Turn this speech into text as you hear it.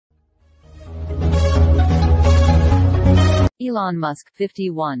Elon Musk,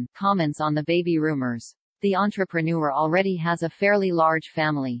 51, comments on the baby rumors. The entrepreneur already has a fairly large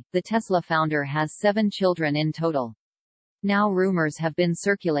family. The Tesla founder has 7 children in total. Now rumors have been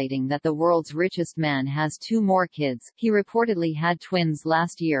circulating that the world's richest man has 2 more kids. He reportedly had twins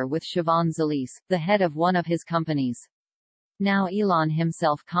last year with Siobhan Zalis, the head of one of his companies. Now Elon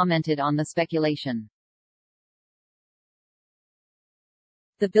himself commented on the speculation.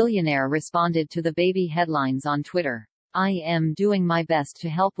 The billionaire responded to the baby headlines on Twitter. "I am doing my best to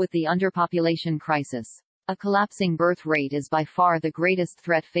help with the underpopulation crisis. A collapsing birth rate is by far the greatest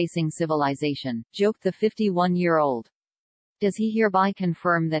threat facing civilization," joked the 51-year-old. Does he hereby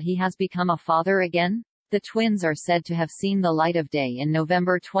confirm that he has become a father again? The twins are said to have seen the light of day in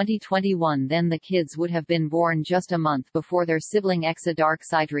November 2021. Then the kids would have been born just a month before their sibling Exa Dark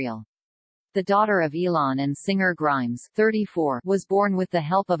Sidereal. The daughter of Elon and singer Grimes, 34, was born with the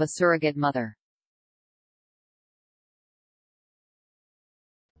help of a surrogate mother.